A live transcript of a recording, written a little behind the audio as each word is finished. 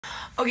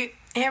Okay,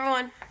 hey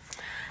everyone,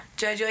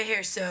 Joy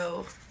here.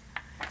 So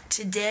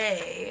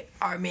today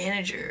our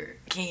manager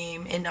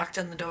came and knocked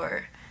on the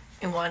door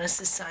and wanted us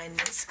to sign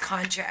this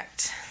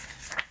contract.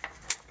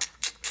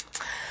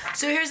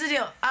 So here's the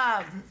deal.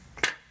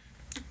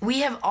 We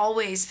have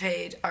always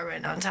paid our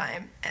rent on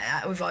time.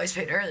 We've always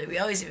paid early. We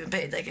always even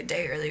paid like a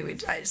day early.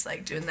 I just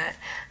like doing that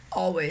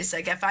always.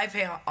 Like if I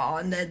pay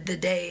on the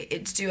day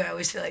it's due, I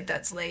always feel like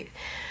that's late.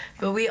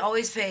 But we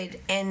always paid,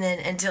 and then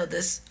until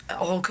this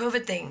whole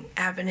COVID thing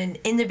happened, and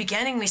in the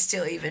beginning we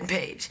still even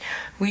paid.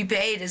 We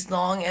paid as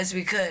long as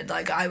we could.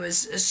 Like I was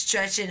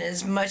stretching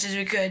as much as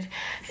we could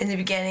in the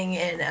beginning,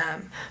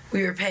 and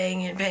we were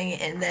paying,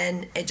 and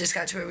then it just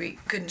got to where we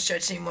couldn't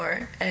stretch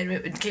anymore, and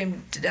it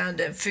came down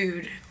to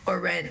food or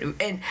rent,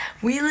 and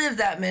we live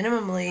that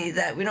minimally,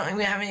 that we don't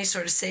even have any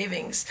sort of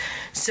savings.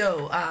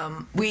 So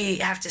we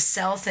have to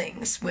sell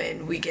things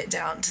when we get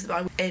down to the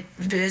bottom.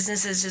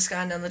 Business has just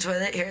gone down the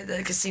toilet here.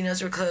 The casinos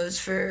were closed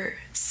for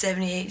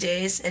 78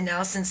 days, and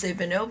now since they've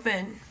been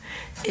open,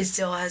 it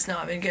still has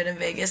not been good in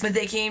Vegas. But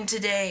they came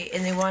today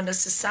and they wanted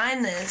us to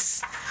sign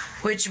this,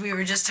 which we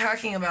were just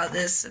talking about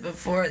this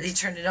before they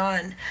turned it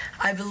on.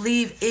 I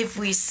believe if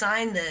we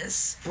sign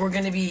this, we're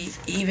going to be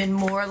even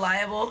more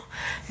liable.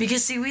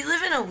 Because see, we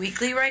live in a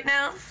weekly right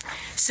now,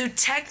 so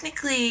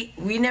technically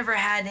we never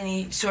had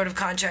any sort of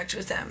contract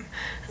with them.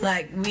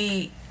 Like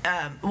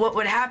what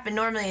would happen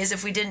normally is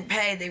if we didn't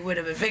pay, they would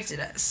have evicted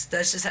us.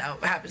 That's just how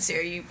it happens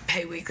here. You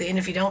pay weekly, and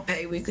if you don't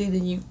pay weekly,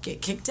 then you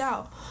get kicked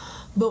out.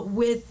 But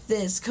with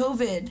this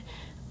COVID,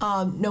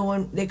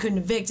 they couldn't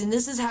evict, and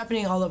this is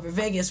happening all over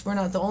Vegas. We're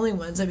not the only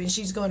ones. I mean,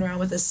 she's going around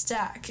with a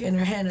stack in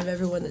her hand of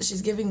everyone that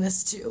she's giving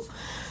this to,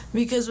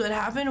 because what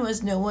happened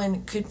was no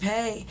one could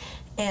pay,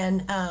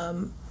 and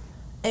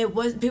it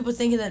was people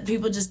thinking that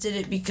people just did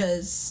it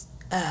because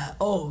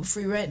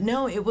free rent.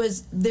 No,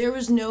 there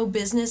was no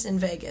business in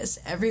Vegas.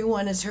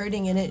 Everyone is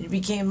hurting, and it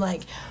became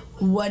like,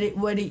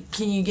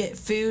 can you get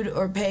food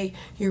or pay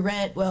your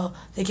rent? Well,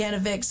 they can't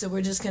evict, so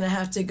we're just gonna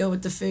have to go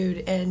with the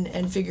food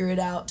and figure it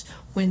out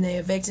when they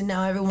evict. And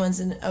now everyone's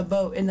in a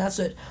boat, and that's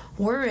what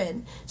we're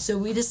in. So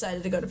we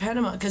decided to go to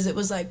Panama because it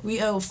was like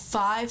we owe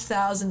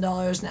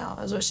 $5,000 now.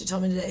 That's what she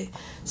told me today.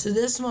 So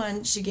this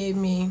one she gave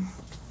me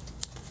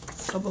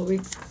a couple of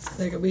weeks,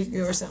 like a week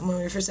ago or something, when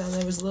we first found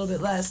it was a little bit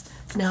less.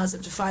 Now it's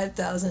up to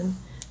 $5,000,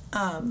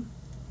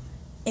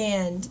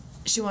 and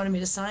she wanted me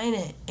to sign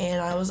it,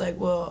 and I was like,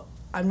 well,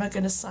 I'm not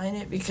going to sign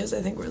it because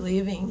I think we're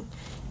leaving.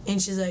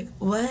 And she's like,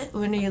 what?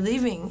 When are you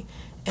leaving?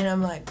 And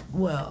I'm like,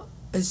 well,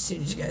 as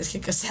soon as you guys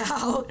kick us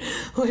out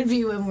would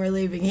be when we're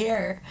leaving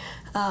here.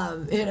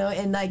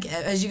 And like,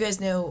 as you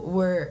guys know,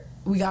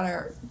 we got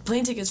our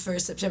plane tickets for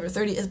September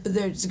 30th, but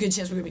there's a good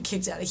chance we're going to be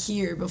kicked out of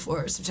here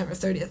before September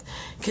 30th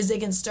because they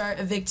can start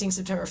evicting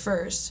September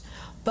 1st.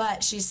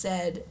 But she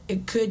said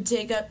it could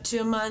take up to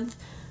a month,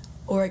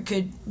 or it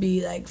could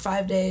be like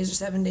 5 days or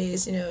 7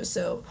 days,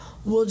 so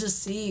we'll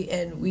just see,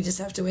 and we just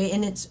have to wait.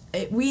 And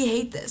we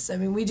hate this. I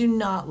mean, we do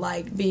not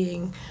like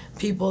being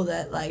people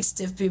that like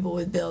stiff people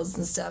with bills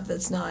and stuff.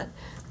 That's not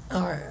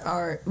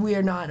we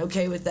are not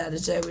okay with that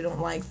as Jedi. We don't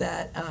like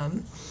that.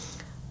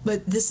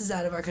 But this is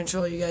out of our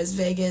control, you guys.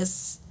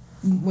 Vegas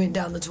went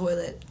down the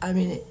toilet. I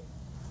mean,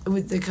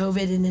 with the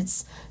COVID, and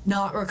it's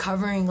not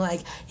recovering.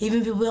 Like,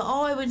 even people go,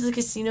 I went to the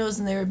casinos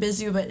and they were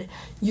busy, but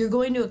you're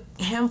going to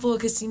a handful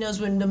of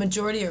casinos when the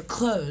majority are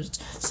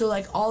closed. So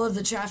like all of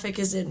the traffic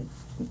is in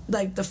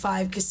like the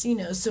 5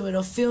 casinos, so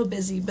it'll feel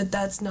busy, but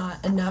that's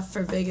not enough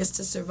for Vegas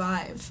to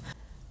survive.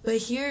 But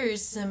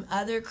here's some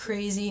other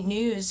crazy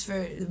news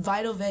for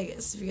Vital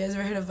Vegas. If you guys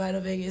ever heard of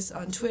Vital Vegas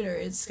on Twitter,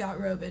 it's Scott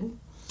Robin.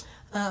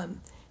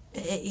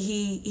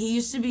 He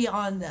used to be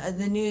on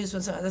the news.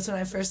 That's when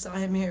I first saw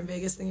him here in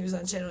Vegas. I think he was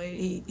on Channel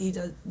 8. He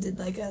did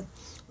like a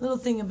little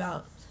thing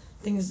about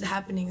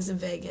happenings in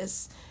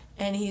Vegas,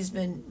 and he's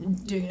been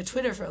doing a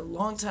Twitter for a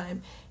long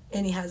time,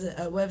 and he has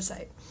a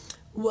website.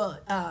 Well,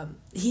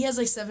 he has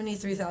like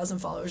 73,000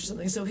 followers or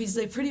something, so he's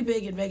like pretty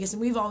big in Vegas,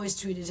 and we've always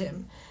tweeted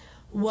him.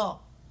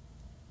 Well,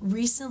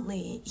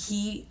 recently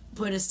he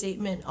put a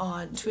statement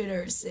on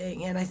Twitter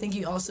saying, and I think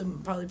he also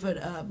probably put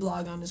a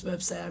blog on his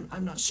website,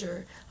 I'm not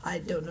sure, I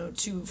don't know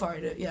too far,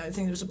 I think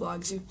there was a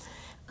blog too,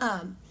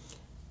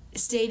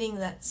 stating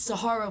that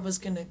Sahara was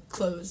going to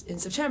close in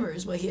September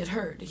is what he had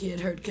heard.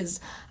 Because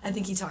I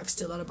think he talks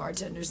to a lot of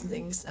bartenders and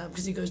things,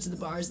 because he goes to the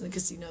bars and the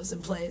casinos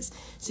and plays,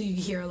 so you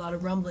hear a lot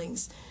of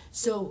rumblings.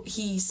 So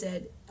he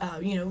said,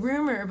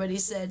 rumor, but he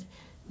said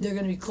they're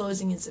going to be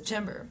closing in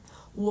September.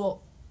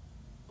 Well,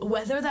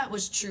 whether that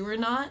was true or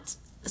not,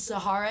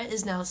 Sahara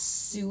is now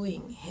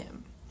suing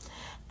him.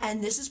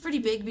 And this is pretty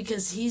big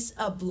because he's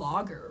a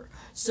blogger.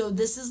 So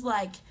this is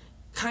like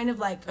kind of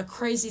like a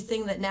crazy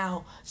thing that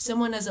now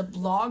someone as a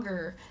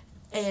blogger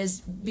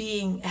is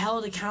being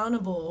held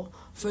accountable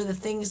for the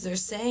things they're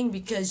saying,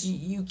 because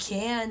you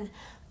can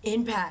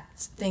impact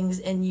things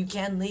and you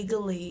can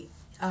legally,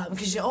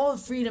 because you're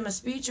freedom of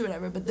speech or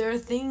whatever, but there are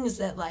things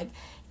that, like,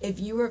 if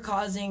you were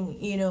causing,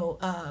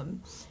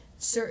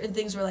 certain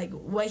things where, like,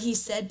 what he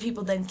said,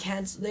 people then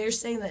cancel. They're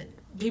saying that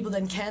people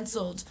then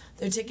canceled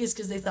their tickets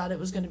because they thought it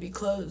was going to be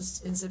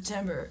closed in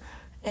September.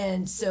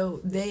 And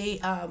so they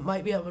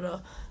might be able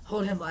to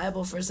hold him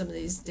liable for some of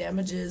these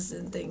damages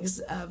and things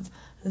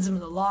and some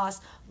of the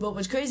loss. But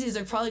what's crazy is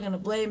they're probably going to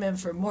blame him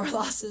for more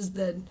losses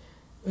than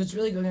what's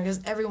really going on,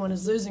 because everyone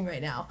is losing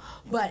right now.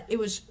 But it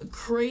was a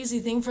crazy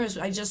thing for us.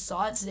 I just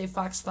saw it today.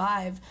 Fox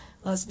 5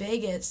 Las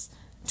Vegas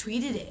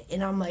tweeted it,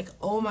 and I'm like,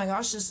 oh my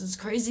gosh, this is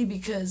crazy,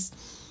 because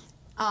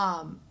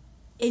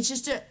it's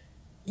just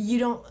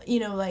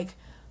like,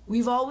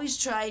 we've always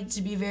tried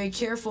to be very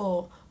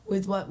careful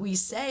with what we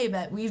say,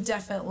 but we've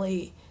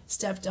definitely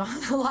stepped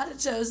on a lot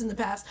of toes in the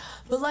past.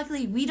 But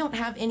luckily, we don't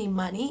have any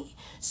money,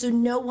 so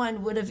no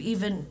one would have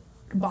even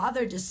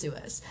bothered to sue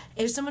us.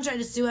 If someone tried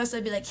to sue us,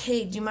 I'd be like,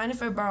 hey, do you mind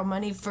if I borrow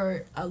money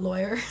for a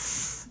lawyer?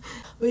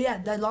 But yeah,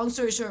 the long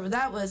story short with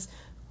that was,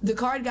 the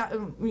car got,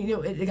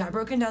 it got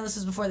broken down. This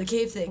was before the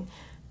cave thing.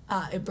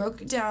 It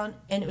broke down,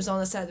 and it was on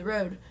the side of the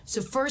road.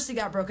 So first it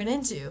got broken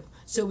into.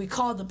 So we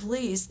called the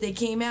police. They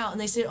came out, and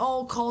they said,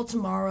 oh, call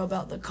tomorrow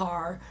about the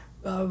car,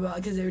 blah, blah, blah,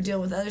 because they were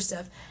dealing with other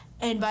stuff.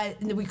 And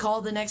we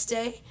called the next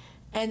day,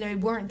 and they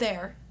weren't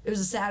there. It was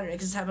a Saturday,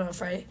 because it happened on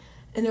Friday.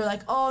 And they were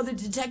like, oh, the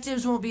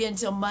detectives won't be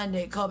until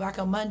Monday. Call back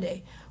on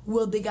Monday.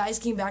 Well, the guys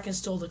came back and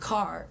stole the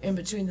car in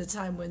between the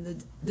time when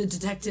the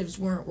detectives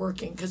weren't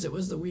working, because it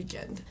was the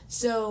weekend.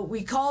 So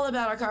we call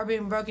about our car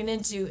being broken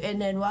into,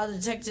 and then while the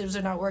detectives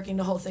are not working,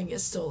 the whole thing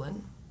gets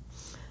stolen.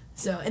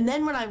 So, and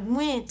then when I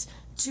went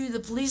to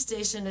the police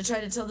station to try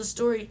to tell the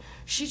story,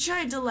 she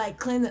tried to, like,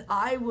 claim that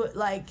I would,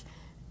 like,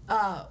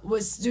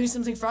 was doing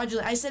something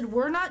fraudulent. I said,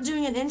 we're not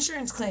doing an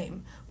insurance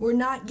claim. We're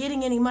not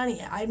getting any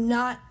money. I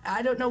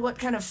don't know what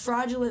kind of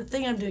fraudulent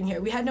thing I'm doing here.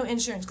 We had no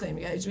insurance claim,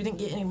 you guys. We didn't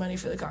get any money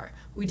for the car.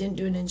 We didn't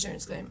do an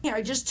insurance claim. Here,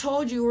 I just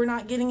told you we're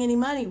not getting any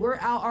money. We're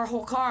out our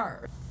whole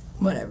car.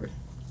 Whatever.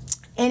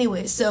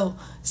 Anyway, so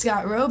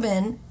Scott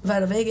Robin,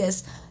 Vital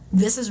Vegas,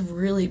 this is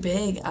really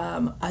big.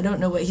 I don't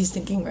know what he's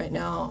thinking right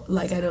now.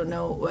 Like, I don't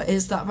know what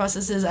his thought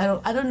process is. I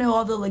don't know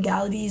all the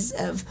legalities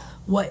of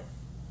what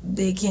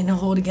they can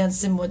hold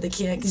against him, what they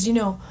can't, because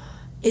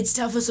it's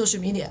tough with social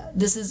media.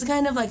 This is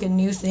kind of like a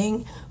new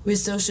thing with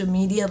social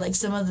media, like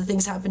some of the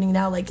things happening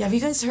now. Like, have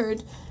you guys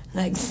heard,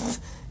 like,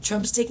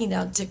 Trump's taking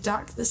down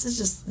TikTok? This is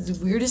just the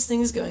weirdest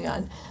things going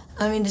on.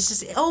 I mean, it's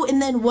just, oh,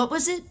 and then what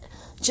was it?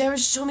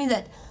 Jared told me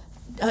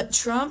that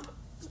Trump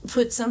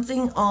put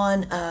something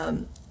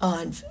on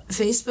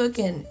Facebook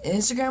and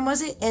Instagram,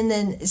 was it? And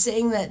then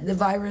saying that the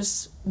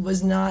virus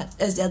was not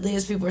as deadly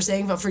as people were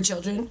saying, but for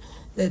children,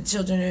 that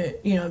children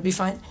are, be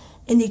fine.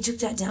 And they took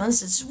that down.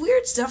 So it's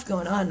weird stuff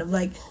going on of,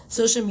 like,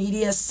 social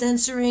media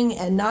censoring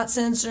and not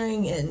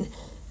censoring and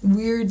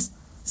weird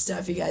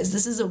stuff, you guys.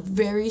 This is a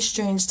very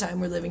strange time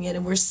we're living in,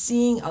 and we're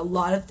seeing a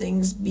lot of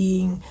things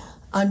being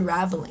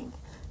unraveling,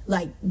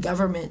 like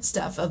government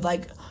stuff of,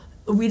 like,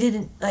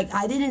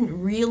 I didn't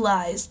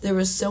realize there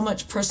was so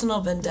much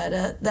personal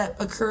vendetta that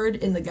occurred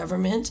in the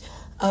government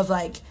of,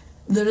 like,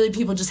 literally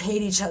people just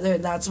hate each other,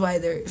 and that's why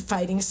they're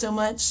fighting so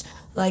much,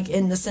 like,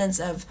 in the sense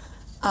of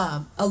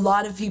a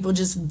lot of people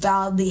just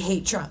validly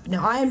hate Trump.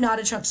 Now, I am not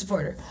a Trump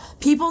supporter.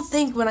 People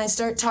think when I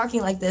start talking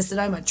like this that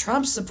I'm a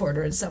Trump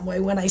supporter in some way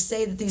when I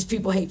say that these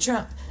people hate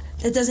Trump.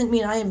 That doesn't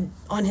mean I am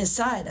on his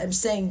side. I'm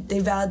saying they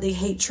validly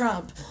hate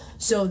Trump,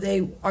 so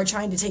they are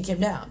trying to take him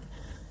down.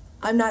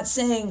 I'm not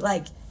saying,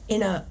 like,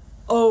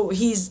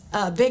 he's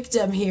a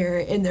victim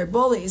here and they're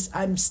bullies.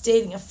 I'm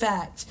stating a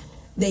fact.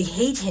 They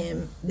hate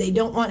him. They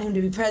don't want him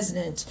to be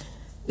president.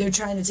 They're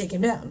trying to take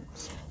him down.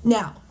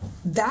 Now,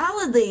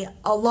 validly,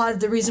 a lot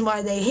of the reason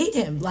why they hate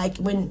him, like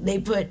when they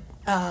put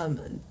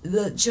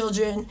the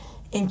children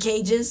in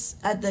cages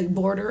at the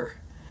border,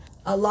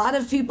 a lot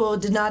of people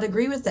did not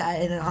agree with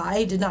that, and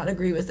I did not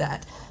agree with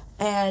that.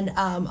 And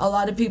a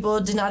lot of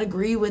people did not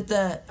agree with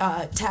the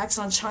tax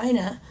on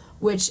China,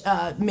 which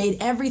made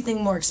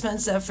everything more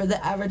expensive for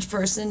the average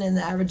person and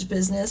the average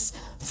business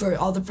for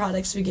all the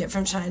products we get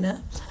from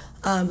China.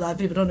 A lot of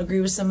people don't agree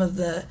with some of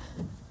the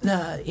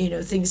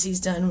things he's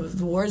done with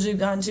the wars we've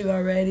gone to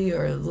already,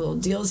 or little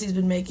deals he's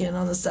been making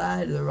on the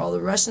side, or all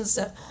the Russian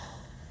stuff.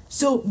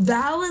 So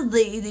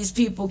validly, these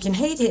people can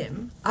hate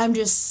him. I'm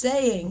just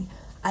saying,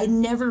 I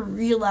never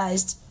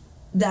realized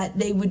that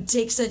they would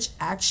take such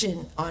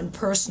action on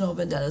personal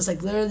vendettas.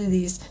 Like,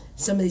 literally,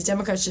 some of these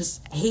Democrats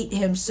just hate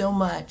him so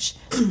much.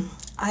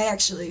 I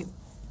actually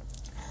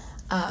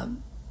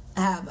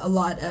have a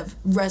lot of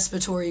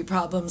respiratory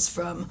problems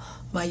from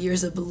my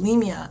years of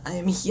bulimia. I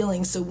am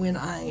healing, so when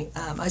I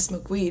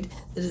smoke weed,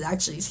 that it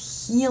actually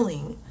is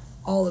healing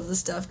all of the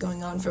stuff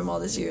going on from all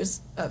these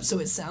years. So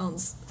it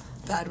sounds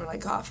bad when I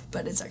cough,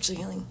 but it's actually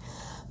healing.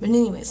 But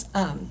anyways,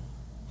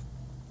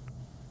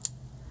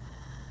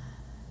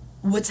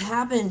 what's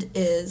happened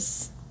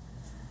is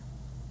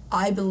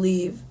I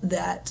believe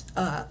that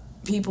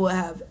people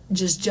have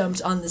just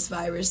jumped on this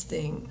virus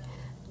thing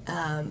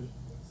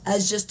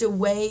as just a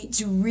way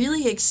to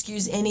really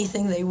excuse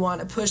anything they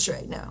want to push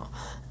right now.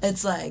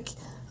 It's like,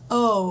 and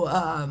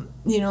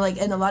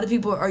a lot of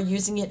people are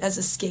using it as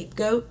a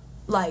scapegoat.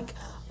 Like,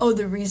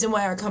 the reason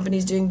why our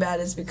company's doing bad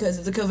is because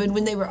of the COVID,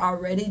 when they were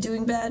already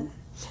doing bad.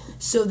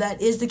 So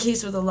that is the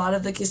case with a lot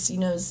of the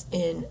casinos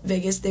in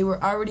Vegas. They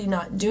were already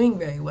not doing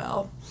very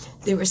well.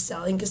 They were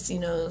selling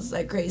casinos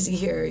like crazy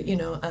here.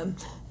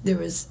 There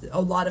was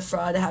a lot of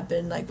fraud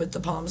happened, like with the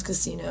Palms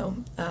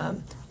Casino.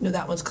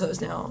 That one's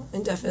closed now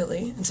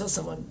indefinitely until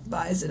someone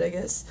buys it, I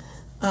guess.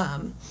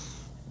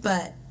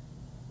 But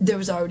there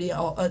was already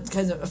all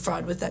kinds of a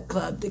fraud with that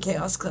club, the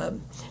Chaos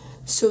Club.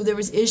 So there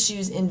was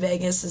issues in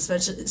Vegas,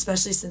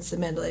 especially since the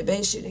Mandalay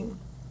Bay shooting.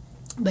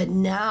 But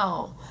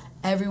now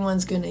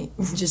everyone's going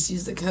to just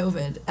use the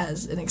COVID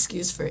as an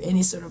excuse for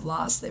any sort of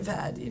loss they've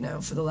had,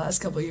 for the last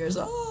couple of years.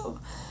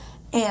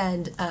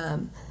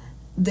 And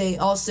they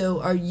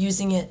also are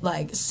using it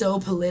like so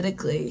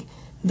politically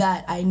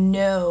that I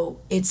know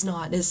it's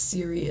not as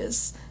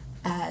serious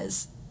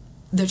as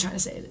they're trying to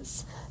say it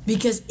is.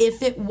 Because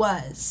if it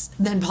was,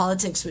 then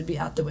politics would be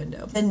out the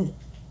window. And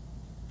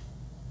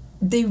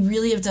they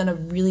really have done a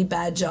really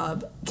bad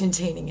job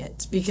containing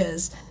it,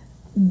 because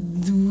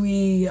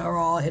we are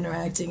all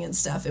interacting and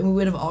stuff, and we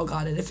would have all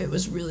got it if it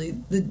was really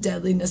the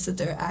deadliness that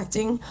they're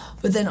acting.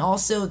 But then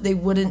also they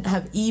wouldn't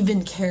have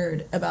even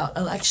cared about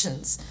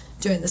elections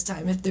during this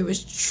time if there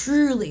was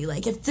truly,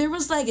 like, if there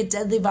was like a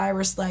deadly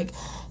virus like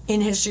in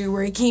history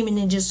where it came in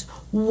and just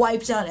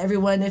wiped out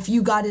everyone. If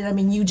you got it, I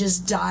mean, you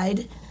just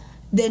died.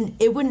 Then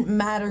it wouldn't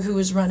matter who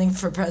was running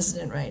for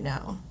president right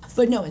now.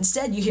 But no,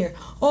 instead you hear,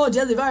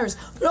 deadly virus,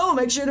 but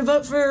make sure to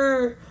vote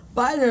for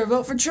Biden or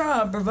vote for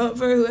Trump or vote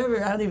for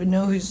whoever. I don't even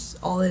know who's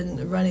all in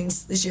the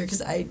runnings this year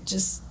because I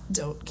just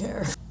don't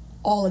care.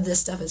 All of this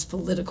stuff is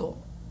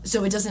political.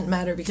 So it doesn't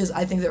matter, because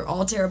I think they're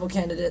all terrible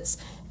candidates,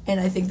 and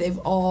I think they've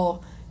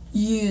all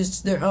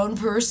used their own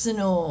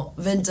personal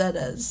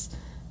vendettas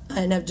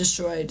and have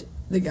destroyed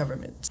the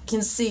government. You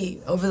can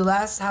see over the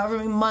last however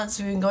many months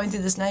we've been going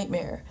through this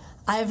nightmare,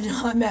 I have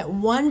not met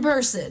one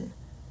person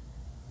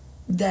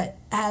that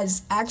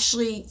has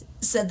actually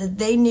said that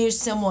they knew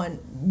someone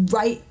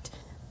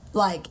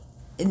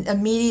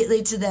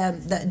immediately to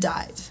them that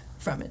died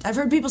from it. I've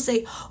heard people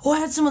say, I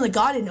had someone that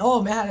got it, and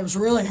oh man, it was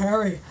really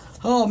hairy.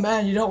 Oh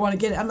man, you don't want to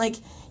get it. I'm like,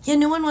 yeah,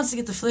 no one wants to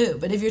get the flu,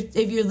 but if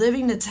you're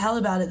living to tell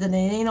about it, then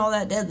it ain't all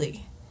that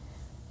deadly.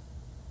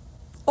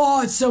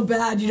 Oh, it's so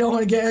bad, you don't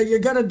want to get it, you're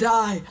gonna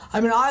die.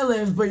 I mean, I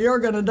live, but you're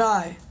gonna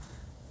die.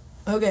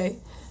 Okay,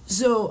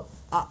 so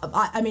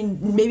I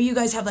mean, maybe you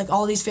guys have like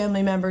all these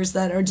family members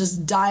that are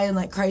just dying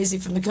like crazy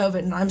from the COVID,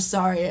 and I'm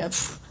sorry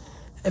if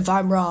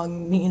I'm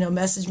wrong,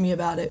 message me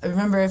about it. I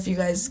remember, if you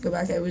guys go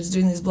back, I was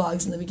doing these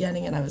blogs in the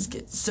beginning, and I was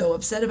so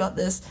upset about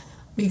this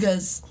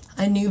because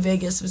I knew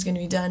Vegas was going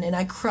to be done, and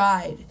I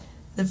cried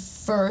the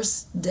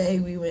first day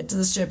we went to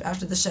the Strip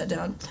after the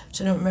shutdown,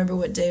 which I don't remember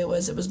what day it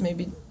was. It was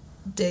maybe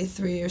day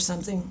 3 or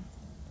something.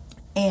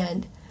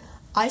 And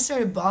I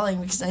started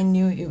bawling because I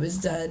knew it was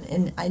done,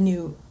 and I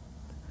knew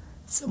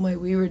some way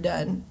we were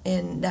done,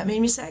 and that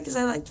made me sad because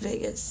I liked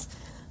Vegas.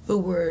 But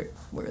we're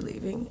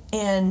leaving,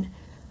 and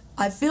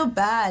I feel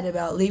bad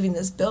about leaving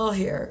this bill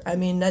here. I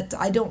mean,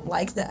 I don't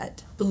like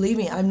that. Believe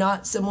me, I'm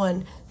not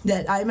someone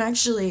that, I'm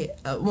actually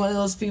one of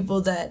those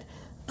people that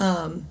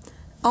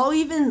I'll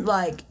even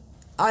like,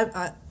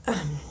 I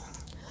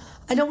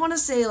don't want to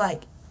say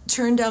like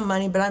turn down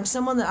money, but I'm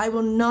someone that I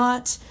will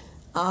not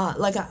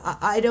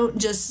I don't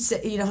just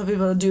say, how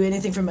people don't do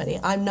anything for money.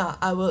 I'm not.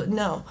 I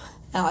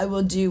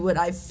will do what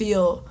I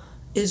feel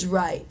is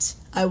right.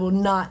 I will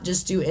not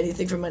just do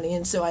anything for money.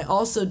 And so I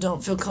also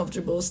don't feel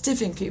comfortable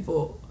stiffing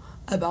people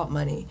about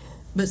money.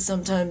 But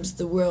sometimes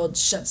the world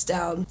shuts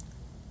down.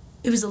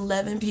 It was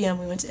 11 p.m.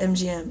 We went to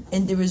MGM,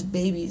 and there was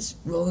babies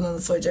rolling on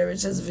the floor. Jerry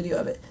Rich has a video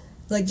of it.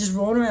 Like, just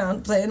rolling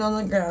around, playing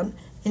on the ground.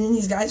 And then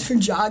these guys were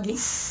jogging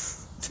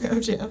through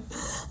MGM.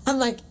 I'm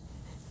like,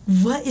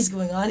 what is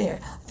going on here?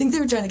 I think they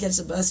were trying to catch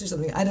the bus or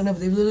something. I don't know, but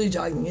they were literally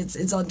jogging.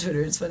 It's on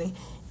Twitter. It's funny.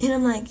 And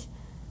I'm like,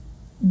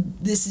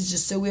 this is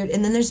just so weird.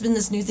 And then there's been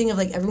this new thing of,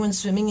 like, everyone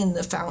swimming in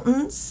the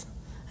fountains.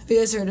 Have you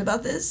guys heard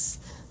about this?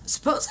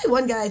 Supposedly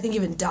one guy, I think,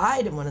 even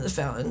died in one of the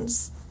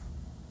fountains.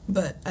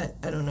 But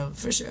I don't know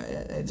for sure.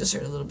 I just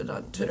heard a little bit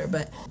on Twitter.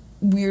 But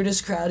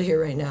weirdest crowd here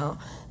right now.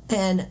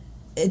 And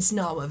it's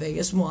not what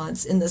Vegas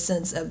wants, in the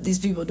sense of these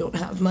people don't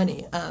have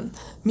money.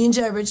 Me and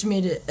Jedi Rich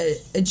made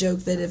a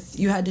joke that if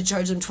you had to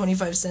charge them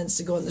 25 cents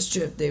to go on the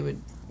Strip, they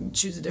would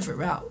choose a different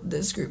route,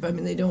 this group. I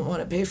mean, they don't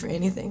want to pay for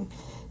anything.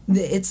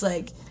 It's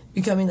like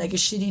becoming like a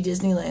shitty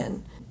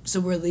Disneyland. So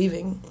we're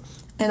leaving.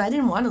 And I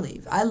didn't want to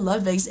leave. I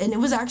love Vegas. And it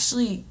was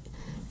actually,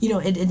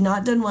 it had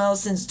not done well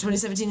since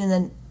 2017. And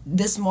then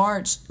this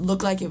March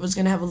looked like it was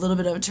going to have a little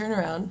bit of a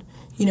turnaround.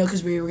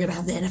 Because we were going to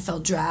have the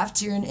NFL draft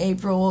here in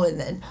April, and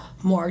then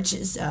March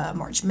is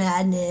March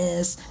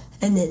Madness,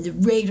 and then the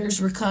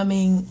Raiders were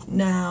coming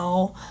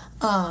now,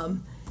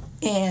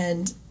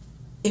 and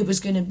it was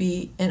going to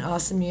be an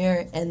awesome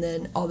year, and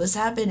then all this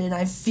happened, and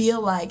I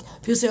feel like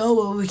people say, oh,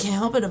 well, we can't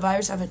help it, a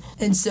virus happened,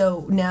 and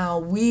so now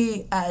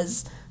we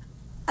as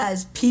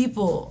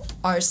people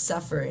are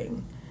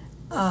suffering,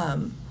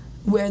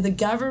 where the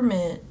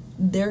government,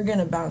 they're going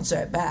to bounce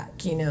right back,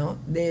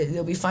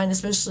 they'll be fine,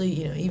 especially,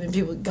 even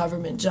people with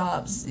government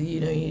jobs,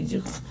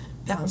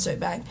 bounce right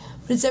back.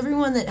 But it's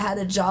everyone that had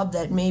a job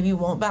that maybe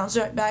won't bounce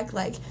right back,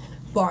 like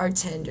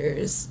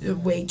bartenders,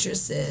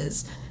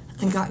 waitresses,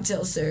 and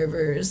cocktail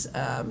servers,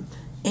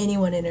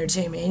 anyone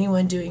entertainment,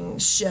 anyone doing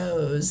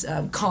shows,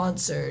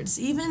 concerts,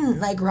 even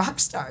like rock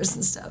stars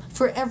and stuff.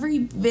 For every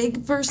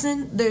big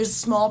person, there's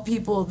small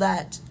people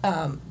that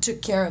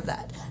took care of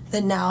that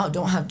now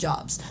don't have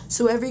jobs.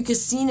 So every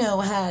casino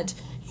had,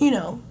 you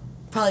know,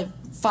 probably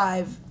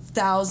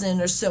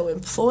 5,000 or so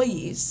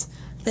employees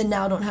that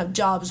now don't have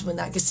jobs when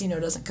that casino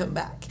doesn't come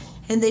back.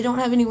 And they don't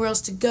have anywhere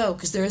else to go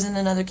because there isn't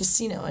another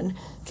casino. And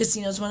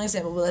casino is one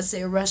example, but let's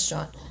say a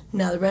restaurant.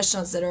 Now the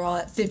restaurants that are all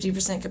at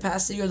 50%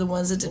 capacity are the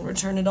ones that didn't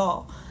return at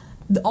all.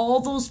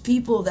 All those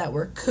people that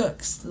were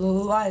cooks, the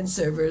line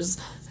servers,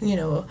 you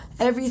know,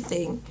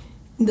 everything,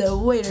 the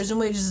waiters and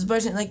waitresses,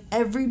 bartenders, like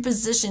every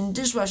position,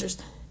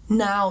 dishwashers,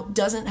 now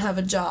doesn't have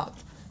a job.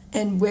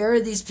 And where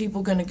are these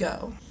people going to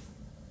go?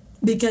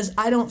 Because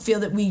I don't feel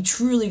that we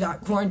truly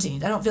got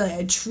quarantined. I don't feel like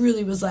I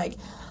truly was like,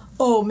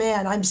 oh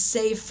man, I'm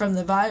safe from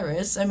the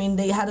virus. I mean,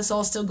 they had us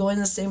all still going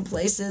to the same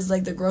places,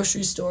 like the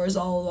grocery stores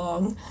all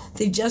along.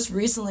 They just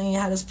recently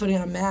had us putting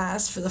on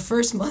masks for the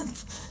first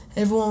month.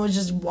 Everyone was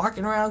just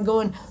walking around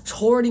going,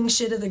 hoarding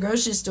shit at the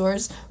grocery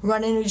stores,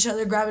 running into each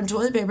other, grabbing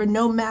toilet paper,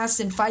 no masks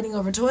and fighting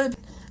over toilet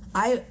paper.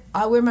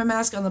 I wear my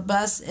mask on the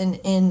bus and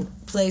in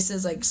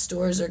places like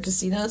stores or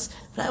casinos,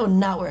 but I will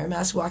not wear a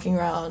mask walking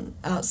around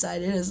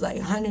outside. It is like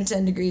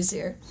 110 degrees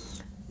here.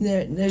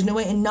 There's no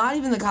way, and not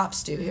even the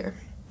cops do here.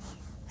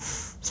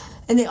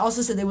 And they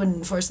also said they wouldn't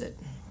enforce it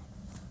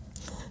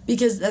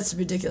because that's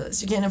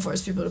ridiculous. You can't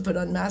enforce people to put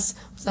on masks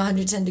with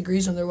 110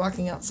 degrees when they're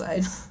walking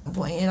outside.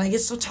 And I get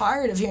so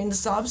tired of hearing the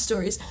sob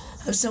stories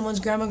of someone's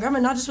grandma,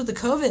 not just with the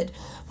COVID.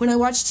 When I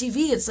watch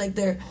TV, it's like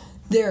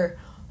their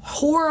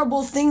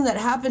horrible thing that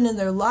happened in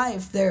their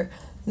life. They're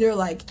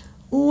like,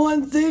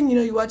 one thing, you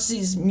know, you watch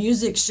these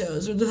music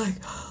shows where they're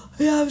like,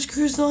 yeah, I was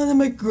cruising on and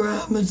my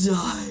grandma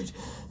died.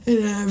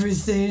 And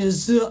everything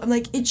is, I'm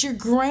like, it's your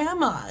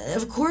grandma.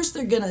 Of course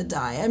they're gonna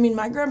die. I mean,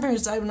 my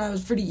grandparents died when I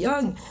was pretty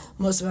young.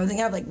 Most of them, I think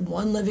I have like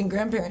one living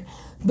grandparent.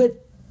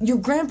 But your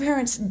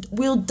grandparents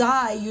will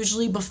die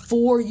usually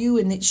before you,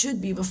 and it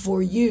should be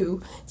before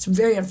you. It's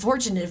very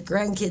unfortunate if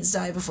grandkids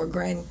die before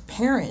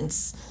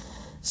grandparents.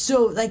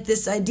 So, like,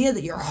 this idea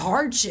that your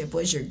hardship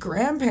was your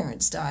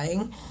grandparents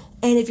dying,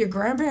 and if your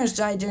grandparents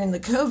died during the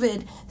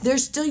COVID, they're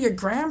still your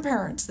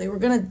grandparents. They were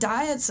going to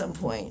die at some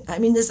point. I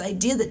mean, this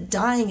idea that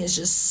dying is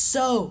just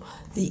so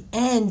the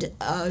end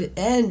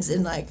ends.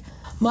 And, like,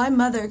 my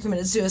mother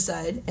committed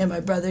suicide, and my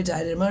brother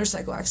died in a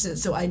motorcycle accident,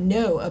 so I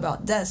know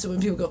about death. So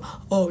when people go,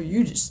 oh,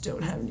 you just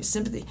don't have any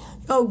sympathy.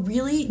 Oh,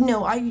 really?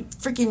 No, I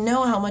freaking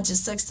know how much it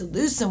sucks to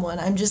lose someone.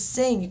 I'm just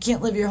saying you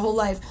can't live your whole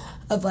life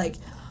of, like,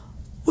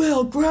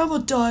 well, grandma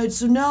died,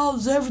 so now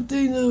is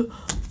everything, the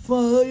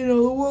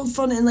world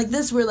fun. And like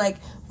this, we're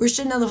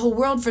shutting down the whole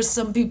world for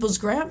some people's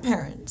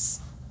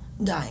grandparents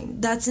dying.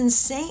 That's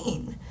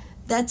insane.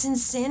 That's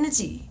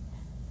insanity.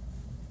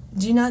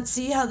 Do you not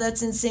see how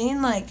that's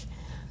insane? Like,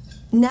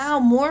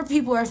 now more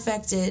people are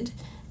affected,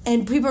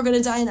 and people are going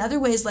to die in other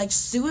ways, like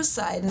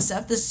suicide and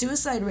stuff. The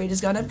suicide rate has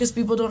gone up because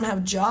people don't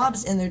have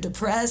jobs, and they're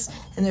depressed,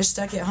 and they're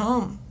stuck at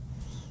home.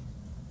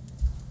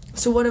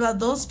 So what about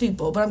those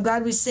people? But I'm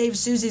glad we saved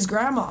Susie's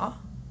grandma.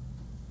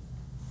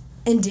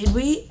 And did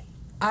we?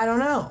 I don't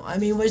know. I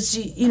mean, was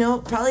she,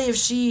 probably if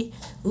she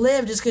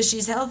lived, it's because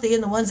she's healthy,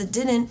 and the ones that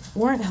didn't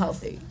weren't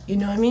healthy. You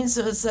know what I mean?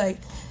 So it's like,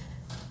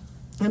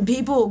 and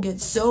people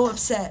get so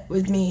upset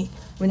with me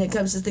when it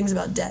comes to things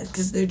about death,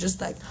 because they're just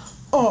like,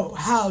 oh,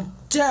 how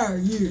dare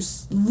you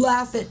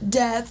laugh at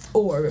death,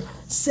 or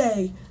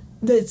say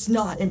that it's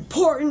not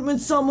important when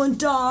someone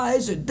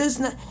dies, or this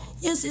and that.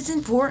 Yes, it's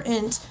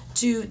important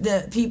to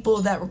the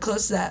people that were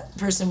close to that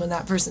person when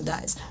that person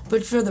dies.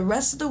 But for the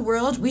rest of the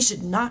world, we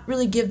should not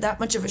really give that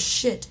much of a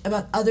shit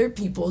about other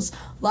people's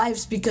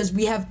lives, because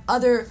we have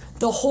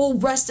the whole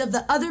rest of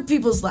the other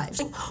people's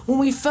lives. When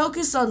we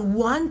focus on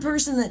one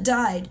person that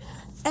died,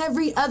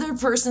 every other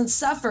person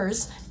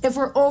suffers if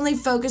we're only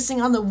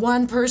focusing on the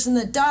one person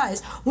that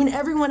dies when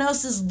everyone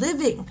else is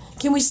living.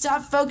 Can we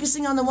stop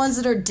focusing on the ones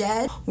that are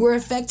dead? We're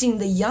affecting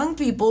the young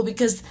people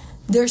because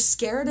they're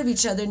scared of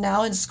each other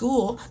now in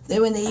school,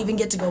 when they even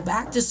get to go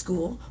back to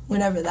school,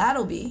 whenever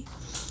that'll be.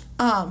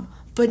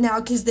 But now,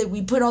 because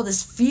we put all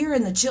this fear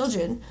in the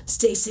children,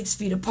 stay 6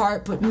 feet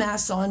apart, put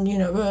masks on,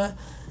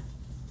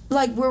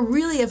 like, we're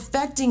really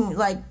affecting,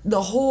 like,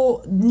 the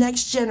whole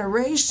next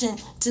generation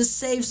to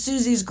save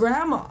Susie's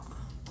grandma.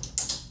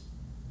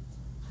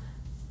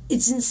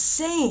 It's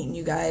insane,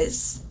 you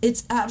guys.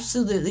 It's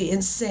absolutely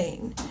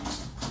insane.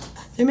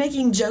 They're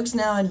making jokes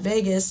now in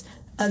Vegas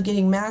of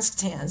getting mask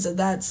tans, so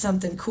that's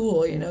something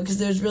cool, because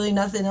there's really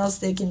nothing else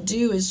they can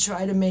do is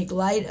try to make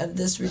light of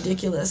this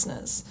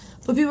ridiculousness.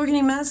 But people are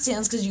getting mask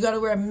tans because you got to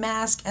wear a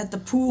mask at the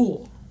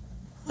pool.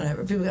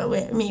 Whatever, people go,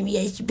 well, maybe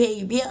I should pay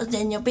your bills,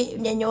 then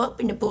you'll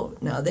open the pool.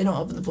 No, they don't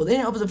open the pool. They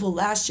didn't open the pool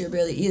last year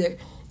barely either,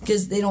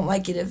 because they don't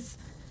like it if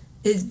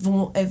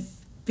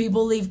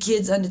people leave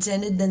kids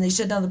unattended, then they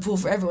shut down the pool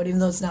for everyone, even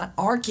though it's not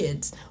our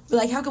kids. We're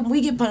like, how come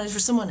we get punished for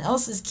someone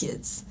else's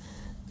kids?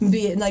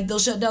 Like, they'll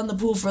shut down the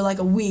pool for like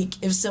a week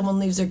if someone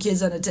leaves their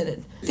kids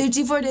unattended.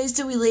 54 days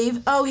till we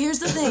leave. Oh, here's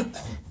the thing.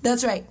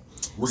 That's right.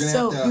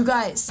 You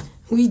guys,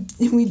 we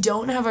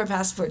don't have our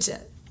passports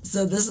yet.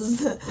 So this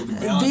is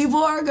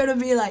people are going to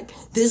be like,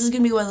 this is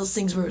going to be one of those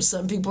things where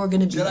some people are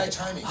going to be like,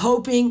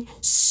 hoping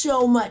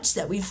so much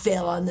that we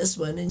fail on this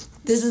one. And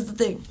this is the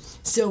thing.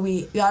 So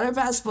we got our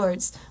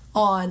passports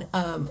on,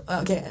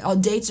 all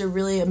dates are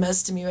really a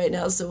mess to me right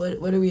now. So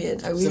what are we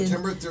in? Are we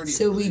September 30th.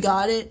 So we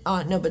got it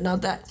on, no, but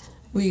not that.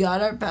 We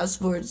got our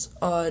passports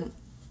on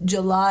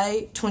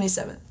July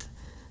 27th.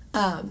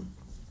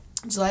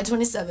 July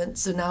 27th.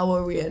 So now where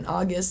are we in?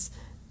 August,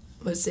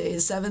 let's say the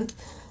 7th.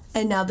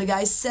 And now the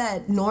guy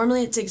said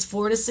normally it takes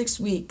 4 to 6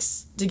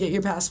 weeks to get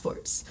your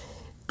passports.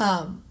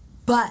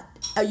 But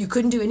you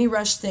couldn't do any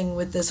rush thing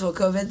with this whole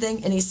COVID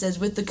thing. And he says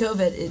with the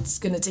COVID, it's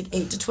going to take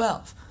 8 to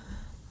 12.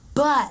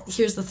 But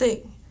here's the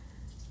thing.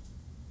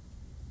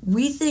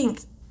 We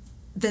think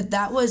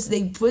that was,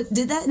 did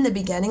that in the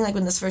beginning, like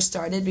when this first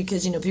started,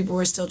 because, people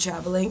were still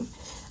traveling.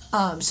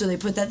 So they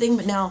put that thing.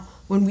 But now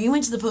when we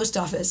went to the post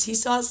office, he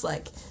saw us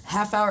like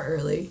half hour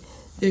early.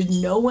 There's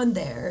no one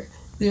there.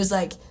 There's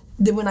like,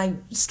 when I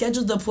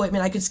scheduled the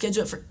appointment, I could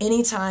schedule it for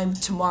any time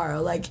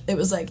tomorrow. Like, it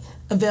was like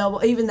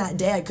available, even that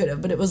day I could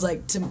have, but it was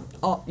like,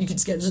 you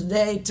could schedule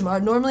today, tomorrow.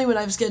 Normally when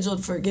I've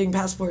scheduled for getting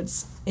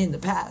passports in the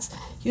past,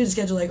 you would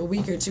schedule like a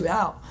week or two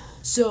out.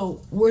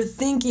 So we're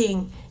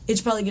thinking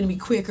it's probably going to be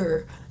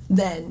quicker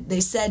than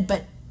they said,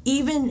 but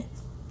even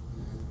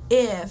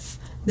if,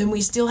 then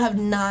we still have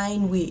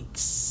 9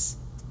 weeks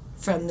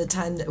from the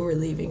time that we're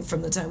leaving,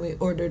 from the time we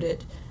ordered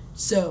it.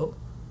 So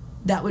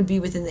that would be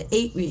within the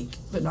 8 week,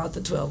 but not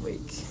the 12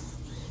 week.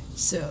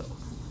 So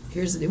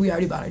here's the deal. We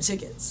already bought our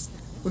tickets.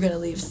 We're going to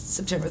leave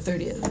September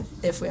 30th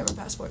if we have our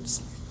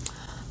passports.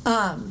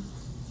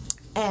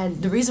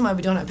 And the reason why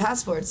we don't have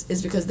passports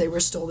is because they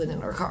were stolen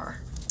in our car.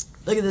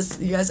 Look at this,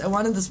 you guys. I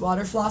wanted this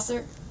water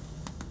flosser.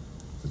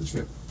 For the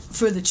trip.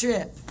 For the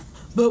trip.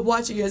 But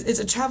watch it, guys. It's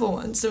a travel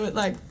one. So it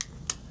like,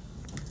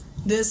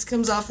 this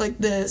comes off like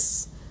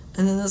this.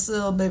 And then this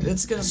little bit,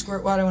 it's going to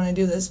squirt water when I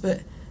do this.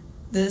 But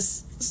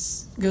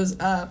this goes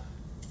up,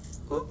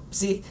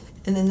 see,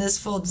 and then this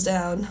folds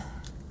down,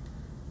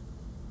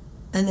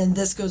 and then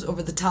this goes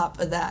over the top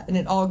of that, and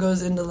it all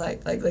goes into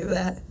like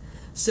that.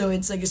 So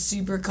it's like a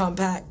super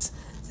compact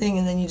thing,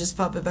 and then you just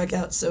pop it back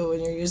out. So when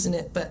you're using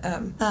it, but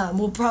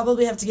we'll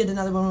probably have to get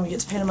another one when we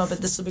get to Panama. But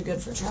this will be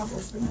good for travel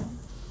for now.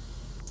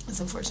 That's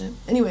unfortunate.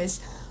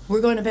 Anyways,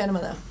 we're going to Panama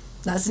though.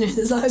 That's new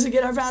as long as we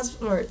get our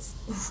passports.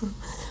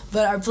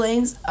 But our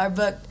planes are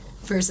booked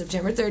for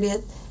September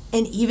 30th.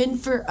 And even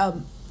for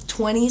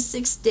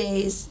 26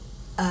 days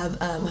of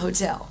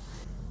hotel.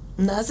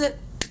 And that's it.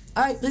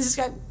 All right, please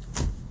subscribe.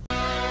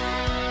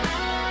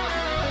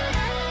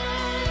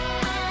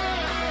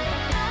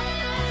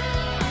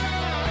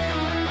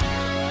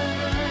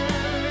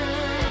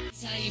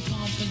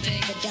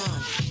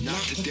 Not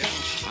to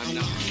death, I'm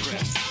not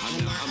impressed,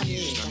 I'm not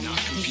amused, I'm not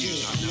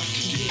confused, I'm not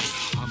confused.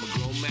 I'm a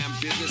grown man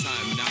business,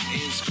 I'm not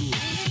in school.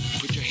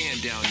 Put your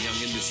hand down,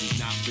 youngin', this is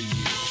not for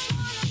you.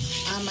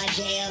 On my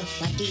jail,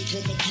 my beats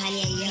with the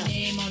Kanye, yo. Your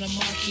name on the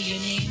marquee,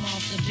 your name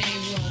off the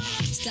payroll.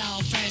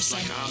 Style fresh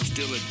like I'm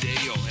still a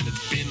Dayo, and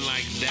it's been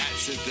like that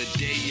since the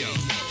Dayo.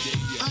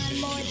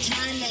 On more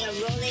time than a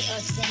Rollie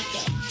or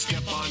Cinco.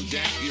 Step on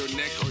deck, your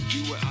neck, or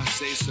do what I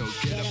say so.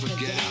 Get up or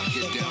get out,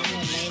 get down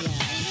and lay low.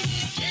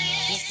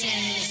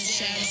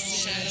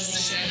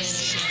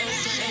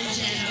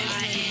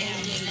 I am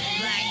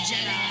Black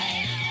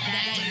Jedi,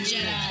 that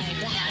Jedi.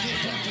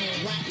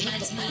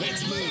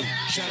 Let's move.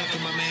 Shout out to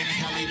my man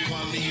Khalid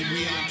Kweli.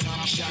 We on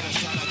top. Shout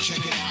out,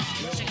 check it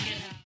out.